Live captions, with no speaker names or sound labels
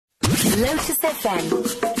Lotus FM.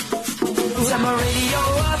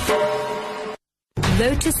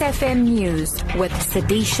 Lotus FM News with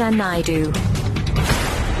SUDISHA Naidu.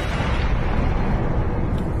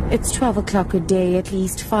 It's 12 o'clock a day. At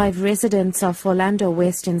least 5 residents of Orlando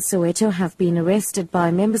West in Soweto have been arrested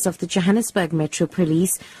by members of the Johannesburg Metro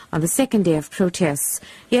Police on the second day of protests.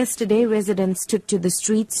 Yesterday, residents took to the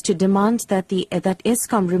streets to demand that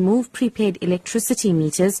Eskom remove prepaid electricity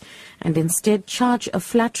meters and instead charge a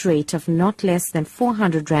flat rate of not less than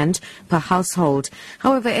 400 rand per household.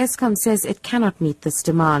 However, Eskom says it cannot meet this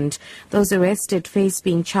demand. Those arrested face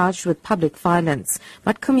being charged with public violence,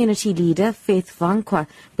 but community leader Faith Vankwa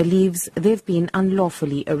believes they've been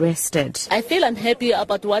unlawfully arrested. I feel unhappy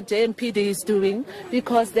about what JMPD is doing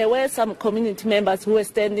because there were some community members who were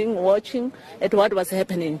standing watching at what was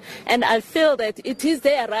happening. And I feel that it is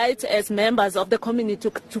their right as members of the community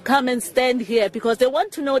to come and stand here because they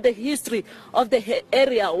want to know the history of the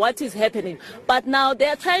area, what is happening. But now they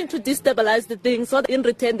are trying to destabilize the thing, so in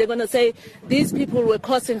return they're going to say these people were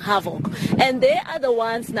causing havoc. And they are the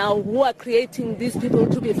ones now who are creating these people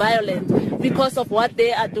to be violent because of what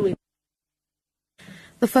they are doing.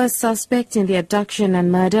 The first suspect in the abduction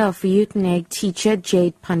and murder of Uitenhage teacher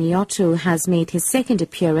Jayde Panayiotou has made his second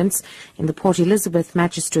appearance in the Port Elizabeth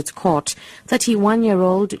Magistrate Court.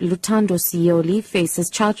 31-year-old Lutando Siyoli faces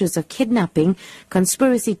charges of kidnapping,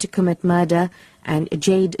 conspiracy to commit murder, and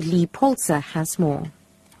Jayde Panayiotou has more.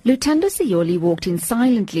 Lutando Siyoli walked in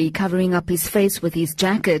silently, covering up his face with his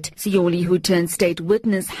jacket. Siyoli, who turned state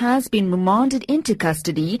witness, has been remanded into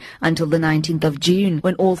custody until the 19th of June,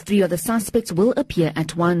 when all 3 other suspects will appear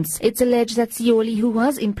at once. It's alleged that Siyoli, who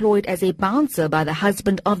was employed as a bouncer by the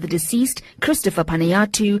husband of the deceased, Jayde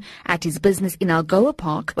Panayiotou, at his business in Algoa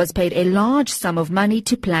Park, was paid a large sum of money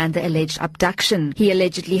to plan the alleged abduction. He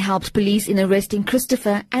allegedly helped police in arresting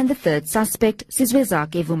Christopher and the third suspect,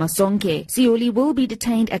 Sizwezake Vumasonke. Siyoli will be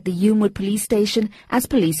detained at the Uitenhage police station as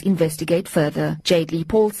police investigate further. Jayde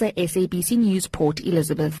Panayiotou, SABC News, Port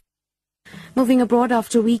Elizabeth. Moving abroad,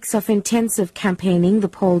 after weeks of intensive campaigning, the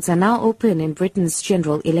polls are now open in Britain's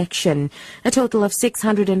general election. A total of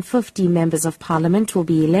 650 members of parliament will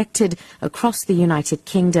be elected across the United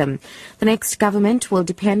Kingdom. The next government will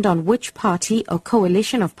depend on which party or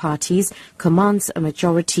coalition of parties commands a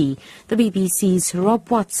majority. The BBC's Rob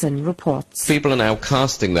Watson reports. People are now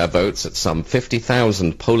casting their votes at some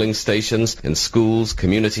 50,000 polling stations in schools,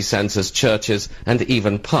 community centres, churches and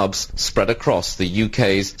even pubs spread across the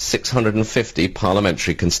UK's 650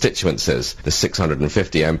 parliamentary constituencies. The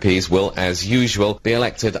 650 MPs will, as usual, be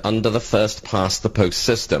elected under the first-past-the-post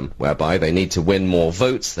system, whereby they need to win more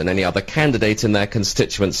votes than any other candidate in their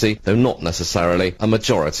constituency, though not necessarily a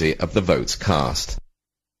majority of the votes cast.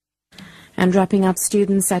 And wrapping up,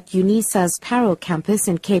 students at UNISA's Parow campus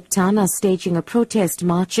in Cape Town are staging a protest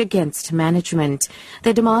march against management.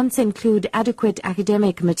 Their demands include adequate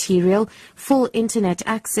academic material, full internet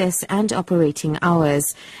access and operating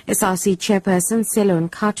hours. SRC chairperson Selo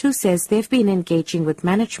Nkatu says they've been engaging with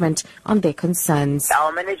management on their concerns.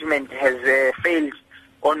 Our management has failed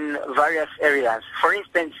on various areas. For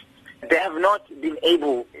instance, they have not been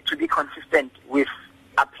able to be consistent with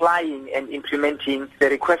applying and implementing the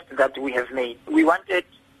request that we have made. We wanted,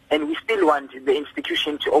 and we still want, the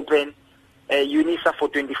institution to open UNISA for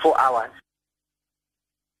 24 hours.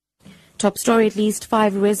 Top story, at least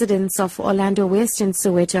 5 residents of Orlando West in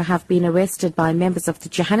Soweto have been arrested by members of the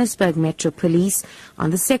Johannesburg Metro Police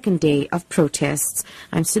on the second day of protests.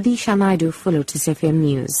 I'm SUDISHA Naidu for Lotus FM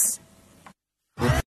News.